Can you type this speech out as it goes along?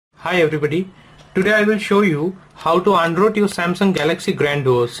Hi everybody, today I will show you how to unroot your Samsung Galaxy Grand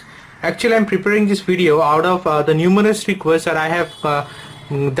Duos. Actually I'm preparing this video out of the numerous requests that I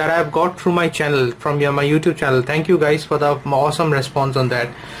have got through my channel, from my YouTube channel. Thank you guys for the awesome response on that.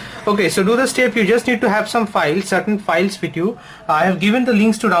 Okay, so do the step. You just need to have some files, certain files with you. I have given the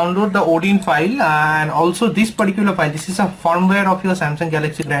links to download the Odin file and also this particular file. This is a firmware of your Samsung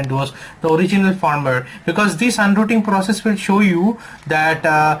Galaxy Grand Duos, the original firmware, because this unrooting process will show you that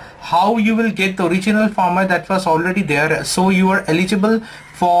how you will get the original firmware that was already there, so you are eligible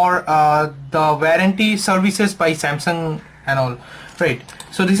for the warranty services by Samsung and all. Right,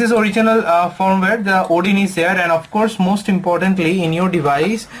 so this is original firmware. The Odin is there, and of course most importantly in your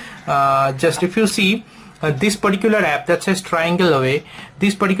device, just if you see this particular app that says triangle away,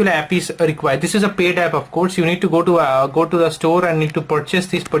 this particular app is required. This is a paid app, of course. You need to go to the store and need to purchase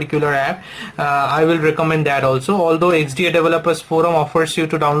this particular app. I will recommend that also, although XDA Developers Forum offers you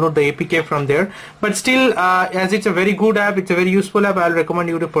to download the APK from there, but still as it's a very good app, it's a very useful app, I'll recommend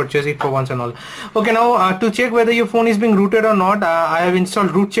you to purchase it for once and all. Okay, now to check whether your phone is being rooted or not, I have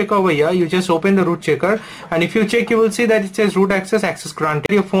installed root checker over here. You just open the root checker, and if you check, you will see that it says root access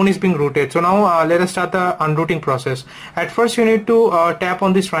granted. Your phone is being rooted. So now let us start the unrooting process. At first you need to tap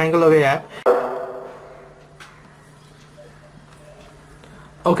on this triangle away app.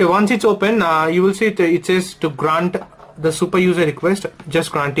 Okay, once it's open, you will see it says to grant the super user request.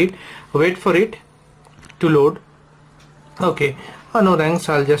 Just grant it, wait for it to load. Okay, no thanks,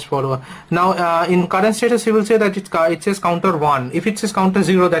 I'll just follow. Now in current status you will say that it says counter 1. If it says counter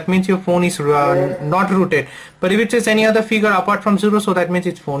 0, that means your phone is not rooted. But if it says any other figure apart from 0, so that means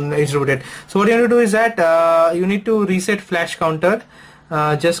its phone is rooted. So what you need to do is that you need to reset flash counter.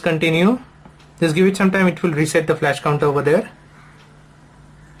 Just continue, just give it some time, it will reset the flash counter over there.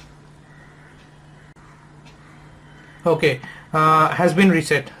 Okay, has been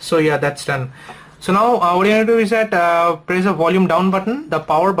reset. So yeah, that's done. So now what you need to do is that press the volume down button, the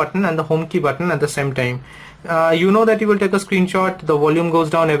power button and the home key button at the same time. You know that you will take a screenshot, the volume goes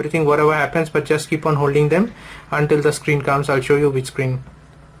down, everything, whatever happens, but just keep on holding them until the screen comes. I'll show you which screen.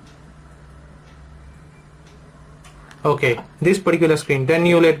 Okay, this particular screen, then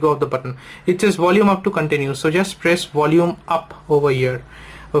you let go of the button. It says volume up to continue, so just press volume up over here.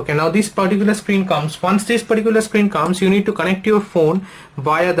 Okay, now this particular screen comes. Once this particular screen comes, you need to connect your phone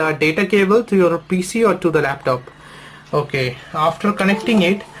via the data cable to your PC or to the laptop. Okay, after connecting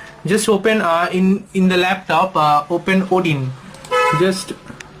it, just open in the laptop, open Odin. Just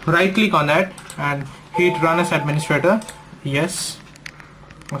right click on that and hit run as administrator. Yes,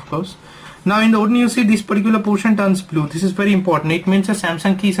 of course. Now in the Odin you see this particular portion turns blue. This is very important. It means the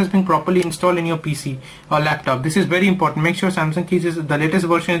Samsung Kies has been properly installed in your PC or laptop. This is very important. Make sure Samsung Kies is the latest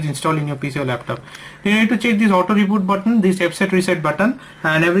version is installed in your PC or laptop. You need to check this auto reboot button, this F-set reset button,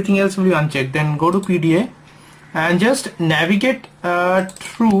 and everything else will be unchecked. Then go to PDA and just navigate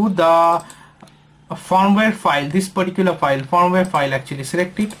through the firmware file, this particular file, firmware file actually.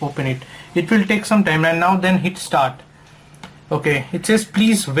 Select it, open it. It will take some time, and now then hit start. Okay, it says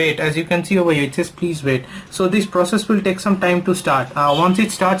please wait. As you can see over here, it says please wait. So this process will take some time to start. Once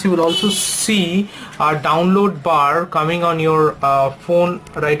it starts, you will also see a download bar coming on your phone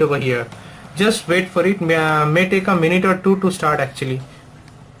right over here. Just wait for it. May take a minute or two to start actually,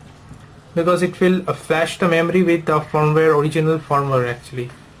 because it will flash the memory with the firmware, original firmware actually.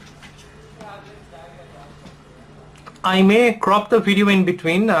 I may crop the video in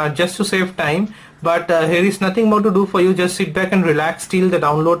between just to save time, but here is nothing more to do for you. Just sit back and relax till the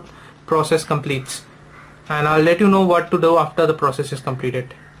download process completes, and I'll let you know what to do after the process is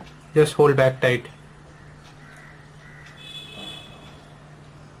completed. Just hold back tight.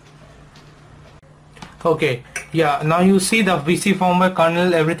 Okay, yeah, now you see the VC firmware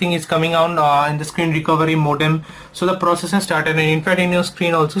kernel, everything is coming out in the screen recovery modem. So the process has started, and in fact in your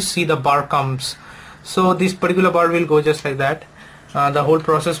screen also see the bar comes. So this particular bar will go just like that. The whole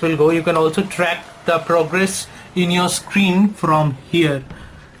process will go. You can also track the progress in your screen from here.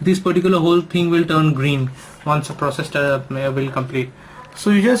 This particular whole thing will turn green once the process will complete.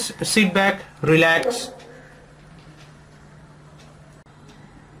 So you just sit back, relax.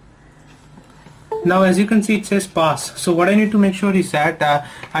 Now as you can see, it says pass. So what I need to make sure is that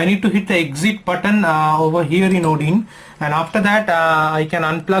I need to hit the exit button over here in Odin, and after that I can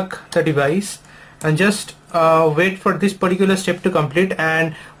unplug the device and just wait for this particular step to complete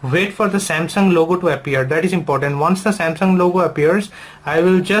and wait for the Samsung logo to appear. That is important. Once the Samsung logo appears, I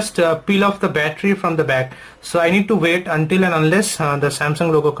will just peel off the battery from the back. So I need to wait until and unless the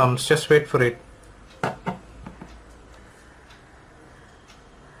Samsung logo comes. Just wait for it.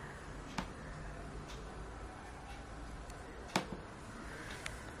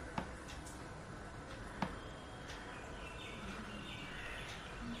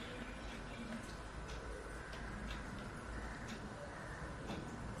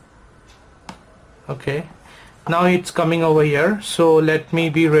 Okay, now it's coming over here, so let me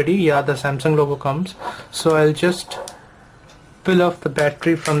be ready. Yeah, the Samsung logo comes, so I'll just peel off the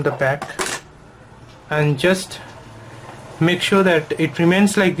battery from the back and just make sure that it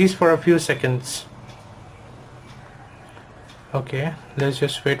remains like this for a few seconds. Okay, let's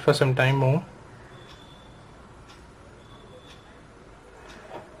just wait for some time more.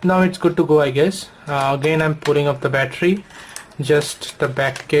 Now it's good to go, I guess. Again, I'm pulling up the battery, just the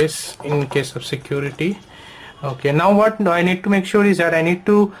back case in case of security. Okay, now what I need to make sure is that I need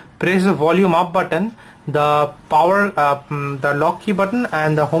to press the volume up button, the power the lock key button,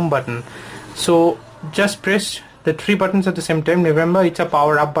 and the home button. So just press the three buttons at the same time. Remember, it's a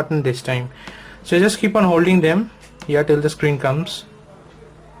power up button this time, so just keep on holding them here till the screen comes.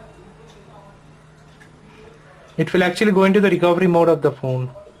 It will actually go into the recovery mode of the phone.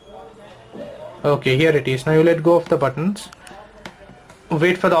 Okay, here it is. Now you let go of the buttons,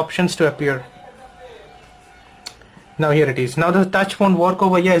 wait for the options to appear. Now here it is. Now the touch phone work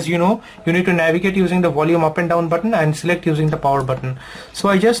over here, as you know, you need to navigate using the volume up and down button and select using the power button. So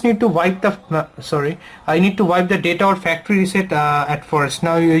I just need to wipe the I need to wipe the data or factory reset at first.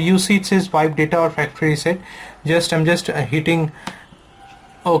 Now you see it says wipe data or factory reset. I'm just hitting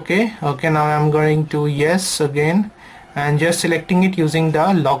okay. Now I'm going to yes again and just selecting it using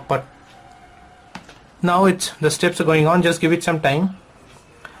the lock button. Now the steps are going on, just give it some time.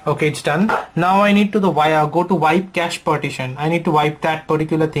 Okay, it's done. Now I need to go to wipe cache partition. I need to wipe that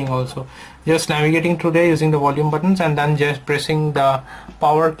particular thing also. Just navigating through there using the volume buttons and then just pressing the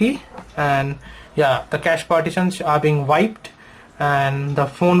power key, and yeah, the cache partitions are being wiped and the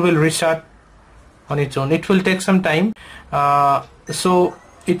phone will restart on its own. It will take some time, so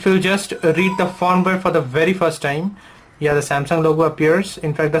it will just read the firmware for the very first time. Yeah, the Samsung logo appears.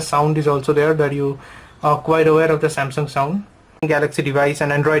 In fact, the sound is also there, that you are quite aware of the Samsung sound. Galaxy device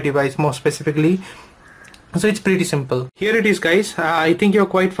and Android device more specifically. So it's pretty simple. Here it is, guys. I think you're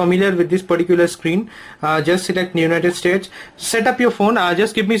quite familiar with this particular screen. Just select United States, set up your phone.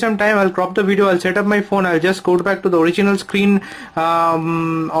 Just give me some time, I'll crop the video, I'll set up my phone, I'll just go back to the original screen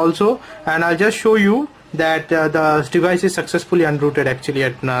also, and I'll just show you that the device is successfully unrooted actually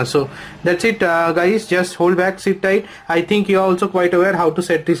at now. So that's it, guys. Just hold back, sit tight. I think you're also quite aware how to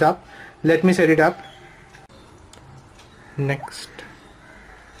set this up. Let me set it up. Next,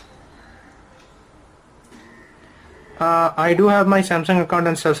 I do have my Samsung account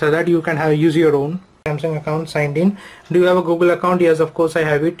and stuff, so that you can use your own Samsung account. Signed in. Do you have a Google account? Yes, of course I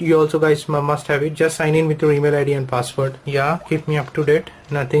have it. You also guys must have it. Just sign in with your email ID and password. Yeah, keep me up to date.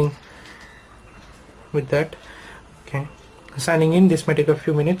 Nothing with that. Okay, signing in. This may take a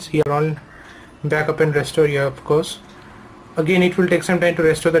few minutes. Here all backup and restore. Yeah, of course. Again, it will take some time to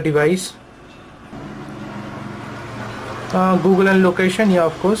restore the device. Google and location, yeah,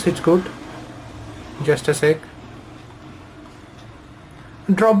 of course, it's good. Just a sec.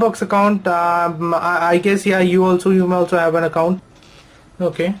 Dropbox account, I guess, yeah, you may also have an account.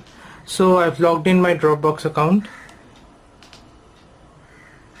 Okay, so I've logged in my Dropbox account.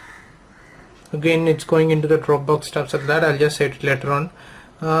 Again, it's going into the Dropbox stuff, like that. I'll just set it later on.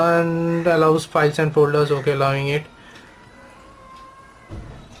 And allows files and folders. Okay, allowing it.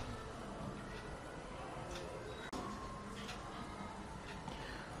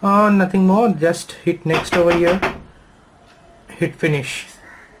 Nothing more, just hit next over here, hit finish.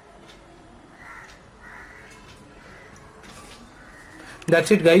 That's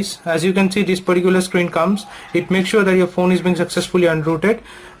it, guys. As you can see, this particular screen comes. It makes sure that your phone is being successfully unrooted.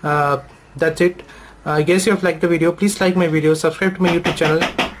 That's it. I guess you have liked the video. Please like my video, subscribe to my YouTube channel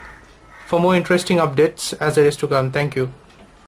for more interesting updates as there is to come. Thank you.